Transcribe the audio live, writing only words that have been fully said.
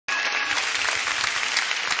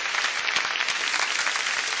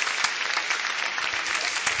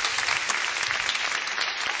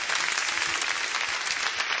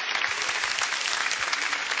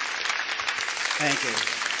Thank you.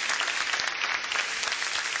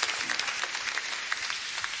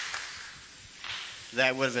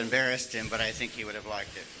 That would have embarrassed him, but I think he would have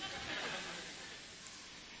liked it.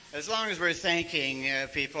 As long as we're thanking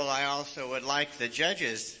people, I also would like the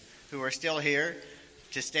judges who are still here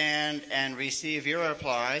to stand and receive your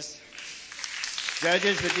applause.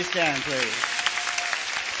 Judges, would you stand, please?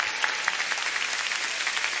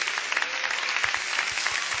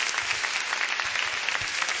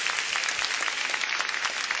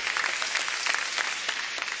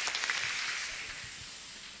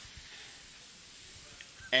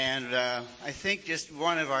 And I think just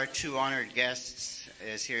one of our two honored guests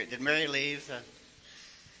is here. Did Mary leave?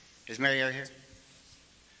 Is Mary here?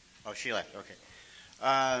 Oh, she left. Okay.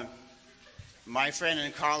 My friend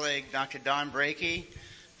and colleague, Dr. Don Brakey,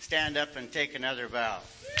 stand up and take another bow.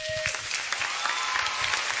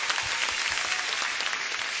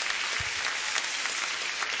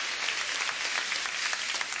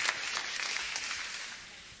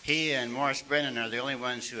 He and Morris Brennan are the only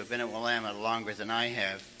ones who have been at Willamette longer than I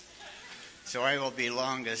have. So I will be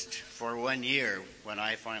longest for 1 year when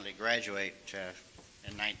I finally graduate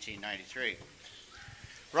in 1993.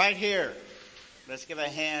 Right here, let's give a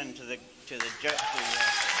hand to the Freshman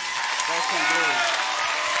Glee.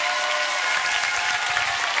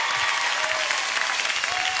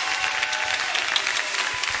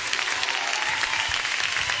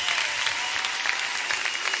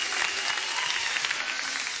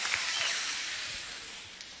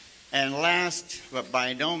 And last, but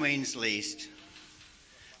by no means least,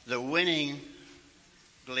 the winning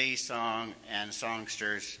Glee song and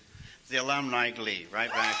songsters, the Alumni Glee, right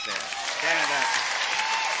back there. Stand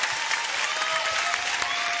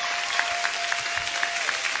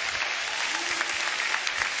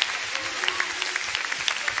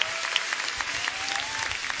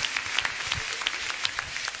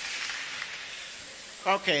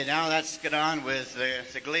up. Okay, now let's get on with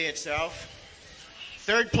the Glee itself.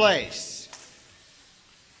 Third place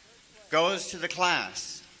goes to the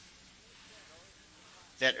class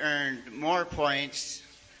that earned more points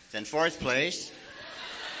than fourth place,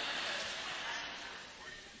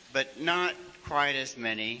 but not quite as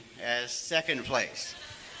many as second place.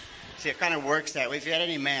 See, it kind of works that way. If you had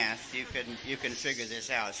any math, you can figure this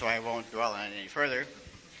out, so I won't dwell on it any further.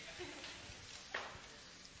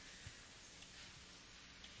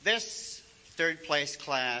 This third place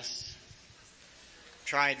class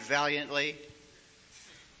tried valiantly,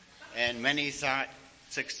 and many thought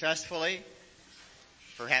successfully,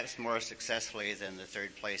 perhaps more successfully than the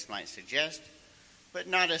third place might suggest, but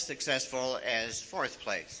not as successful as fourth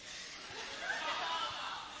place.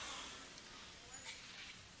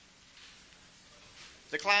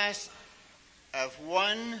 The class of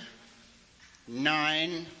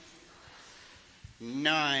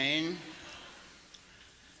 1-9-9.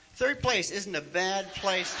 Third place isn't a bad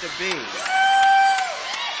place to be.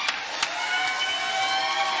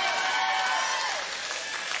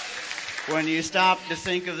 When you stop to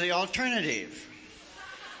think of the alternative,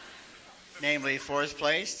 namely fourth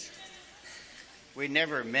place. We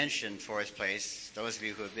never mentioned fourth place. Those of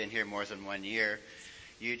you who have been here more than 1 year,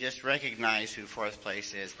 you just recognize who fourth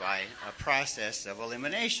place is by a process of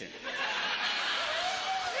elimination.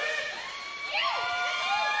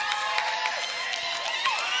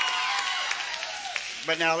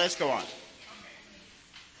 But now let's go on.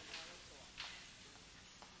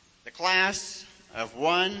 The class of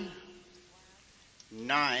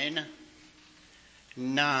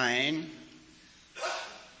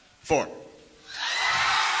 1-9-9-4.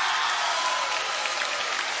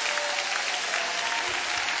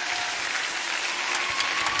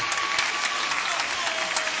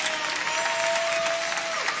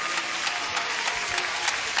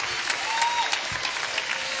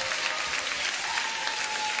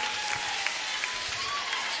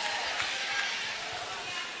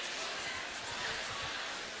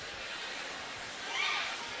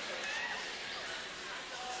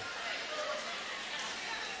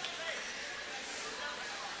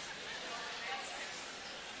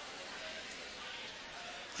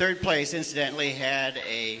 Third place, incidentally, had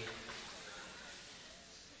a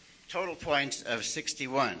total points of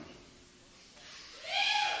 61.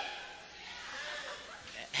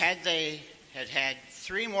 Had they had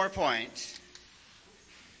 3 more points,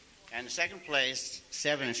 and second place,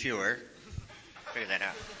 7 fewer, figure that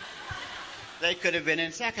out, they could have been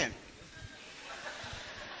in second.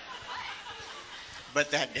 But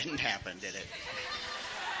that didn't happen, did it?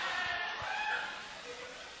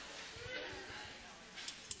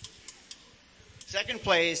 Second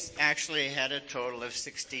place actually had a total of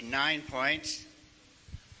 69 points.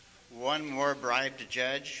 1 more bribe to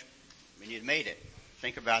judge, I mean, you'd made it.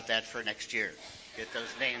 Think about that for next year. Get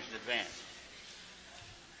those names in advance.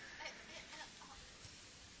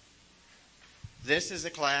 This is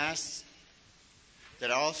a class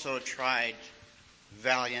that also tried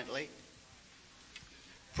valiantly,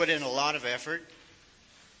 put in a lot of effort,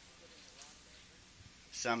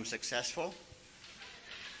 some successful.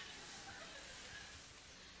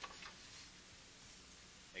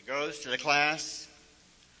 It goes to the class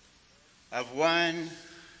of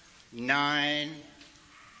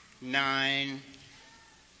 199.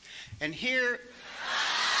 And here,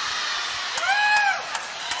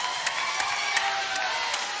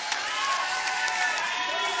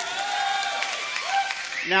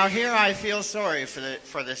 now here I feel sorry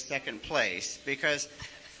for the second place because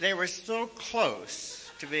they were so close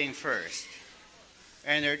to being first,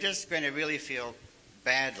 and they're just going to really feel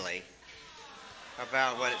badly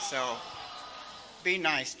about what it's. So be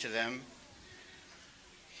nice to them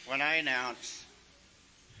when I announce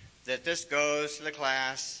that this goes to the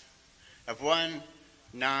class of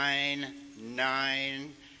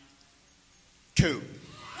 1992.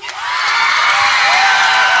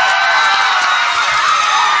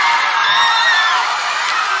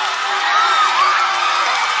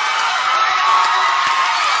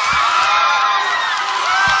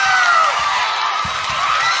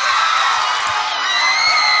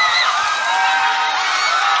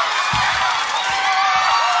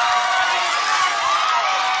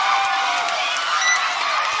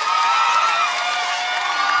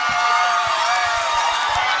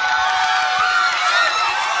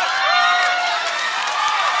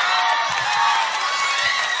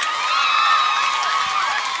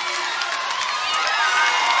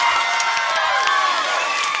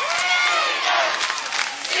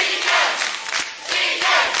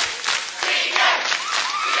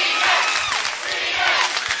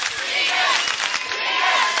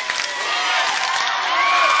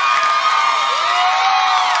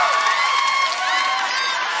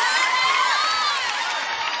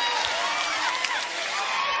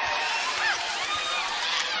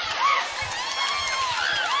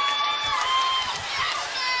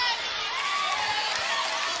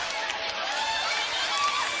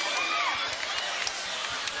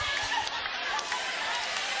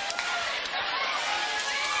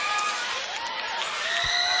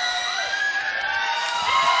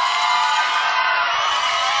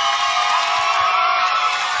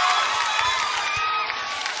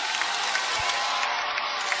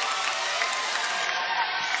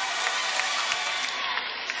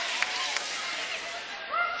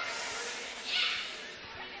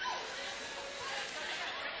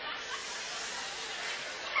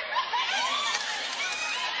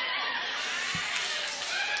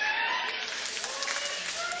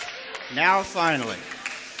 Now, finally,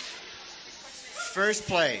 first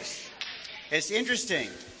place. It's interesting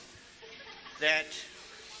that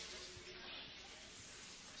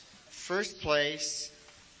first place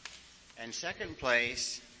and second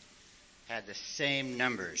place had the same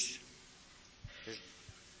numbers.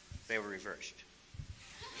 They were reversed.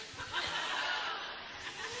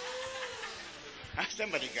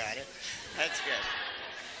 Somebody got it. That's good.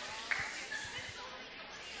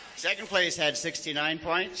 Second place had 69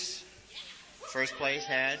 points. First place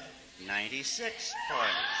had 96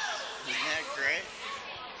 points. Isn't that great?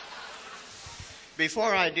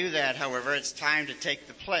 Before I do that, however, it's time to take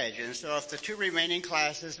the pledge. And so if the two remaining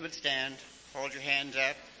classes would stand, hold your hands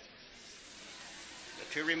up. The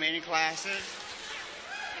two remaining classes.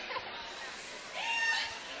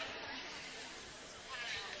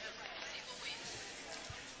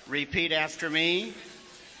 Repeat after me.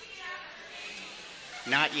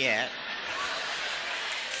 Not yet.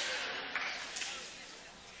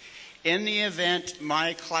 In the event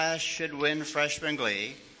my class should win Freshman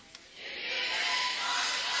Glee,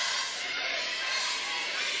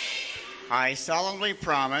 I solemnly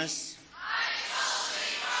promise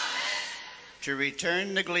to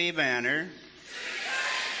return the Glee banner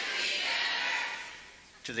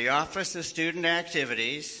to the Office of Student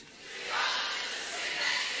Activities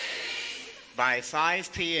by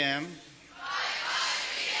 5 p.m.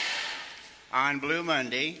 on Blue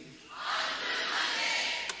Monday.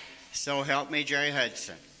 So help me, Jerry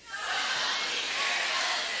Hudson.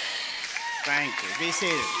 Thank you. Be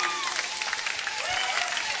seated.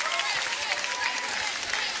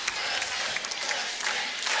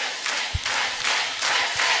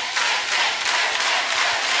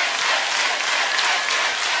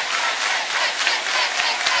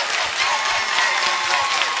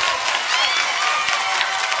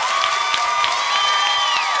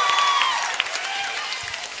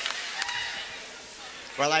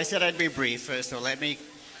 Well, I said I'd be brief, so let me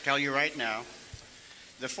tell you right now,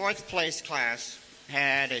 the fourth place class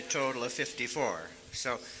had a total of 54.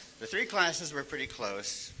 So the three classes were pretty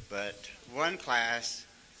close, but one class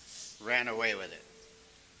ran away with it.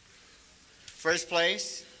 First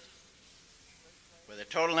place, with a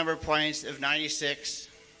total number of points of 96,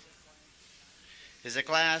 is a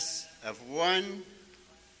class of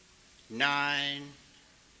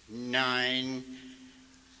 199.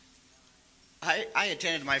 I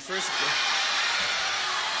attended my first.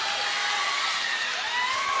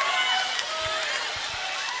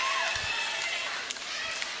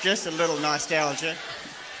 Just a little nostalgia.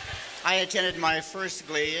 I attended my first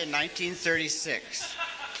Glee in 1936.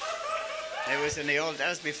 It was in the old, that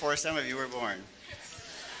was before some of you were born.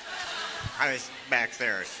 I was back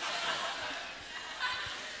there.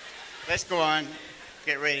 Let's go on.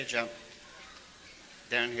 Get ready to jump.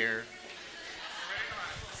 Down here.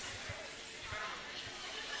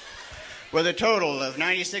 With a total of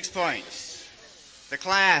 96 points, the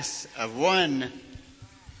class of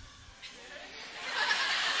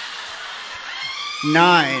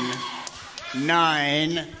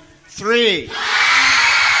 1,993.